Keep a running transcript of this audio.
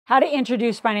how to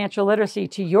introduce financial literacy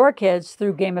to your kids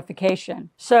through gamification.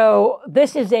 So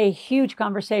this is a huge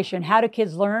conversation. How do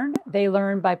kids learn? They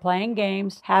learn by playing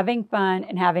games, having fun,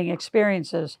 and having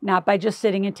experiences, not by just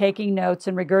sitting and taking notes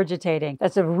and regurgitating.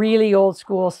 That's a really old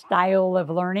school style of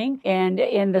learning. And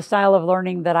in the style of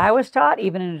learning that I was taught,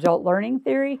 even in adult learning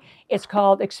theory, it's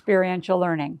called experiential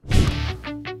learning.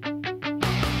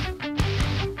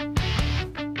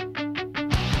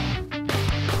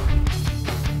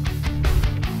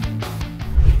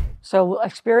 So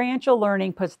experiential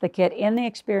learning puts the kid in the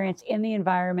experience, in the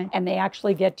environment, and they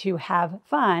actually get to have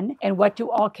fun. And what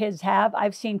do all kids have?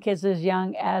 I've seen kids as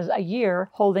young as a year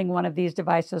holding one of these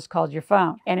devices called your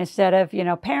phone. And instead of,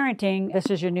 parenting, this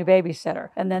is your new babysitter.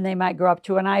 And then they might grow up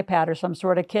to an iPad or some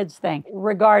sort of kids thing.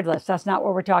 Regardless, that's not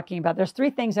what we're talking about. There's 3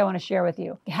 things I want to share with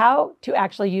you. How to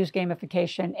actually use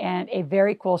gamification and a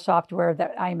very cool software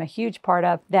that I'm a huge part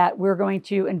of that we're going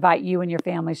to invite you and your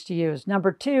families to use.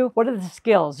 Number 2, what are the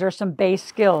skills? There's some base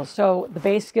skills. So the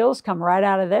base skills come right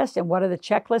out of this. And what are the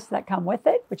checklists that come with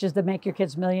it, which is the Make Your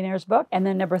Kids Millionaires book. And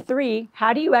then number 3,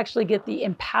 how do you actually get the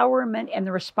empowerment and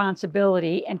the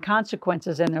responsibility and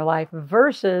consequences in their life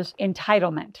versus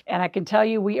entitlement? And I can tell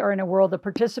you, we are in a world of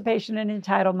participation and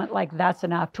entitlement like that's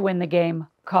enough to win the game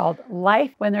called life.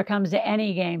 When there comes to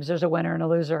any games, there's a winner and a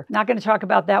loser. Not going to talk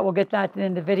about that. We'll get that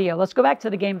in the video. Let's go back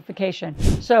to the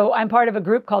gamification. So I'm part of a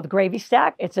group called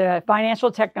GravyStack. It's a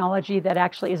financial technology that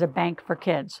actually is a bank for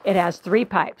kids. It has 3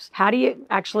 pipes. How do you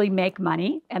actually make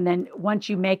money? And then once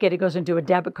you make it, it goes into a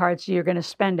debit card, so you're going to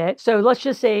spend it. So let's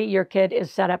just say your kid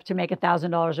is set up to make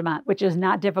 $1,000 a month, which is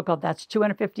not difficult. That's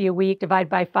 $250 a week. Divide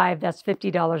by 5, that's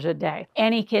 $50 a day.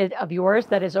 Any kid of yours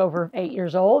that is over 8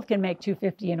 years old can make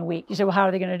 $250 in a week. You say, well, how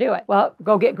are they going to do it? Well,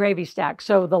 go get GravyStack.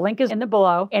 So the link is in the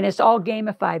below, and it's all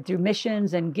gamified through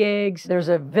missions and gigs. There's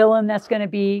a villain that's going to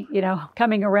be,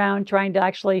 coming around trying to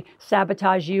actually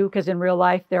sabotage you, because in real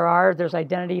life there's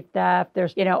identity theft.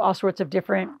 There's, all sorts of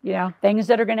different, things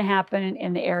that are going to happen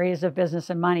in the areas of business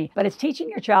and money. But it's teaching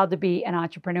your child to be an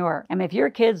entrepreneur. And if your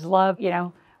kids love,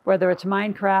 whether it's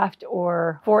Minecraft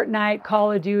or Fortnite,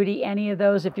 Call of Duty, any of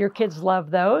those, if your kids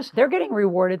love those, they're getting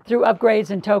rewarded through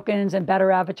upgrades and tokens and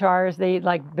better avatars. They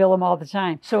bill them all the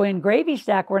time. So in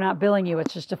GravyStack, we're not billing you.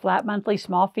 It's just a flat monthly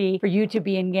small fee for you to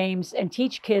be in games and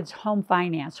teach kids home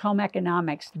finance, home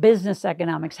economics, business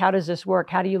economics. How does this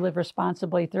work? How do you live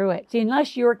responsibly through it? See,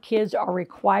 unless your kids are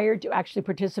required to actually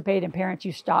participate and parents,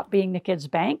 you stop being the kid's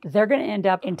bank, they're going to end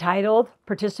up entitled,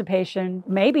 participation,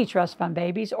 maybe trust fund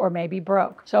babies, or maybe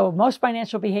broke. So most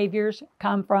financial behaviors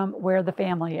come from where the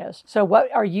family is. So what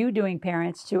are you doing,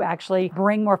 parents, to actually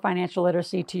bring more financial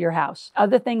literacy to your house?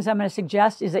 Other things I'm going to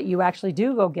suggest is that you actually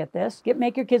do go get this.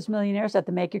 Make Your Kids Millionaires at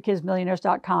the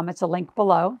makeyourkidsmillionaires.com. It's a link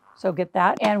below. So get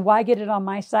that. And why get it on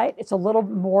my site? It's a little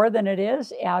more than it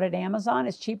is out at Amazon.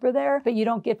 It's cheaper there, but you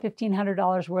don't get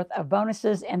 $1,500 worth of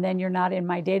bonuses, and then you're not in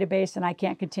my database, and I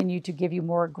can't continue to give you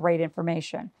more great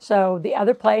information. So the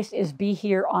other place is be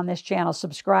here on this channel.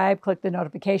 Subscribe, click the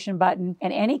notification button.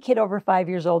 And any kid over 5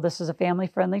 years old, this is a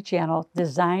family-friendly channel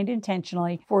designed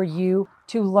intentionally for you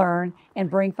to learn and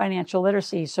bring financial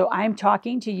literacy. So I'm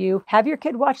talking to you. Have your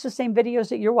kid watch the same videos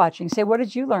that you're watching. Say, what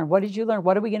did you learn? What did you learn?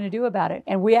 What are we going to do about it?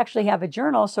 And we actually have a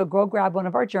journal, so go grab one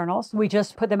of our journals. We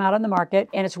just put them out on the market,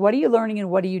 and it's what are you learning and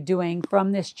what are you doing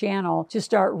from this channel to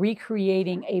start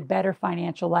recreating a better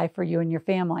financial life for you and your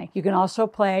family. You can also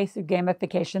play through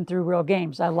gamification through real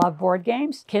games. I love board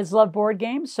games. Kids love board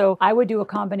games. So I would do a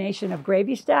combination of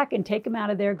GravyStack and take them out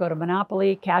of there. Go to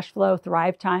Monopoly, Cashflow,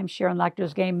 Thrive Time, Sharon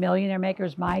Lecter's game, Millionaire Maker,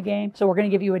 my game. So we're going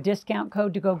to give you a discount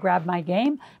code to go grab my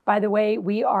game. By the way,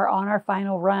 we are on our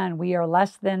final run. We are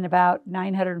less than about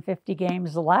 950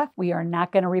 games left. We are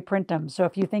not going to reprint them. So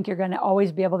if you think you're going to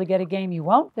always be able to get a game, you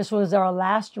won't. This was our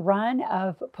last run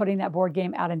of putting that board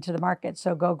game out into the market.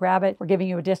 So go grab it. We're giving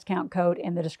you a discount code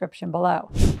in the description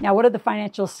below. Now, what are the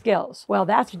financial skills? Well,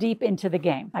 that's deep into the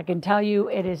game. I can tell you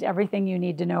it is everything you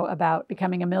need to know about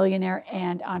becoming a millionaire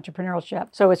and entrepreneurship.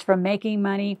 So it's from making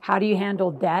money. How do you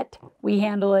handle debt? We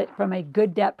handle it from a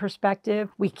good debt perspective.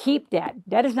 We keep debt.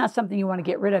 Debt is not something you want to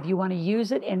get rid of. You want to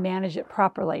use it and manage it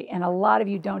properly. And a lot of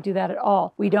you don't do that at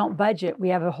all. We don't budget. We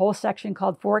have a whole section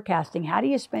called forecasting. How do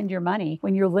you spend your money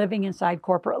when you're living inside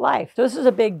corporate life? So this is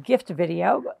a big gift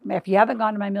video. If you haven't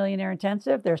gone to my Millionaire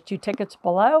Intensive, there's 2 tickets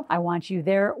below. I want you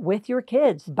there with your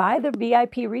kids. Buy the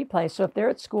VIP replay. So if they're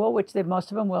at school, which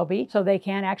most of them will be, so they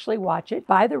can actually watch it,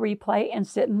 buy the replay and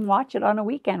sit and watch it on a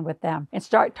weekend with them and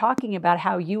start talking about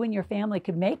how you and your family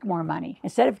could make more money.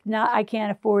 Instead of not, I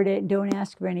can't afford it and don't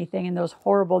ask for anything and those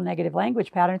horrible negative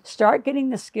language patterns, start getting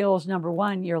the skills. Number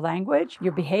one, your language,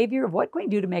 your behavior of what can we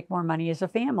do to make more money as a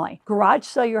family. Garage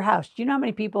sell your house. Do you know how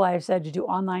many people I have said to do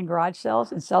online garage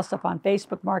sales and sell stuff on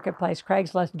Facebook Marketplace,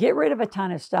 Craigslist? Get rid of a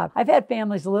ton of stuff. I've had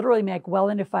families literally make well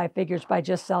into 5 figures by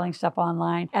just selling stuff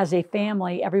online. As a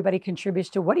family, everybody contributes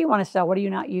to what do you want to sell? What are you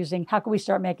not using? How can we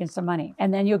start making some money?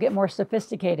 And then you'll get more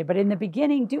sophisticated. But in the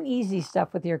beginning, do easy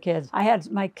stuff with your kids.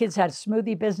 My kids had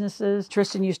smoothie businesses.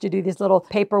 Tristan used to do these little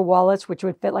paper wallets, which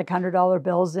would fit like $100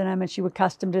 bills in them, and she would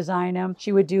custom design them.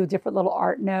 She would do different little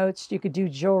art notes. You could do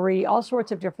jewelry, all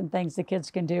sorts of different things the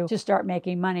kids can do to start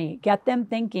making money. Get them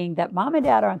thinking that mom and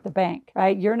dad aren't the bank,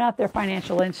 right? You're not their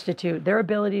financial institute. Their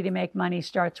ability to make money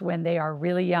starts when they are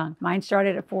really young. Mine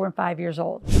started at 4 and 5 years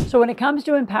old. So when it comes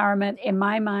to empowerment, in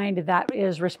my mind, that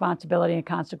is responsibility and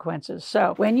consequences.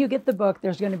 So when you get the book,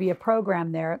 there's going to be a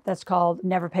program there that's called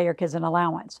Never Pay Your Kids an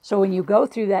Allowance. So when you go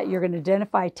through that, you're going to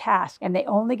identify tasks, and they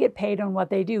only get paid on what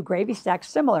they do. GravyStack's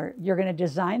similar. You're going to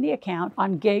design the account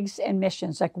on gigs and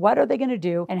missions. Like, what are they going to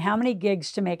do and how many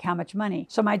gigs to make how much money?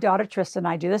 So my daughter Tristan and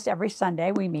I do this every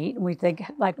Sunday. We meet and we think,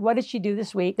 like, what did she do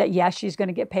this week that, yes, she's going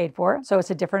to get paid for? So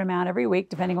it's a different amount every week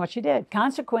depending on what she did.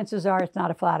 Consequences are it's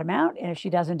not a flat amount, and if she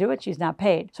doesn't do it, she's not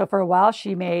paid. So for a while,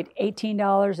 she made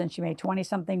 $18 and she made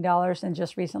 20-something dollars, and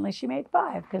just recently she made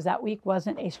 $5 because that week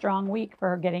wasn't a strong week for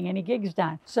her getting any gigs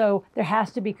done. So there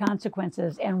has to be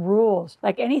consequences and rules,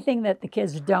 like anything that the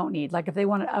kids don't need. Like if they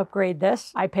want to upgrade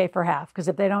this, I pay for half, because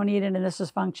if they don't need it and this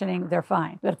is functioning, they're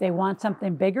fine. But if they want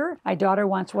something bigger, my daughter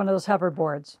wants one of those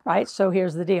hoverboards, right? So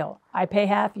here's the deal. I pay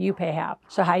half, you pay half.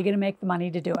 So how are you going to make the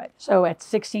money to do it? So at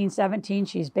 16, 17,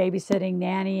 she's babysitting,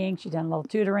 nannying, she's done a little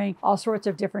tutoring, all sorts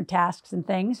of different tasks and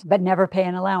things, but never pay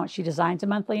an allowance. She designs a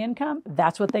monthly income.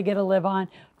 That's what they get to live on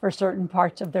for certain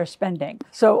parts of their spending.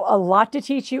 So a lot to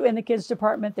teach you in the kids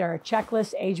department. There are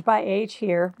checklists age by age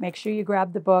here. Make sure you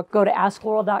grab the book. Go to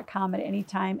askloral.com at any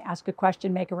time, ask a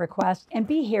question, make a request, and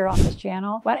be here on this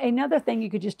channel. But another thing you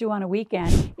could just do on a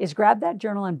weekend is grab that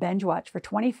journal and binge watch for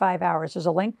 25 hours. There's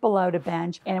a link below to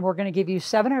binge, and we're going to give you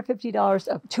 $750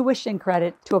 of tuition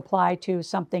credit to apply to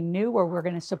something new where we're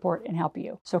going to support and help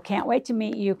you. So can't wait to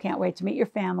meet you. Can't wait to meet your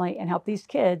family and help these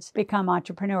kids become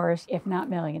entrepreneurs, if not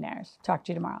millionaires. Talk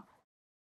to you tomorrow.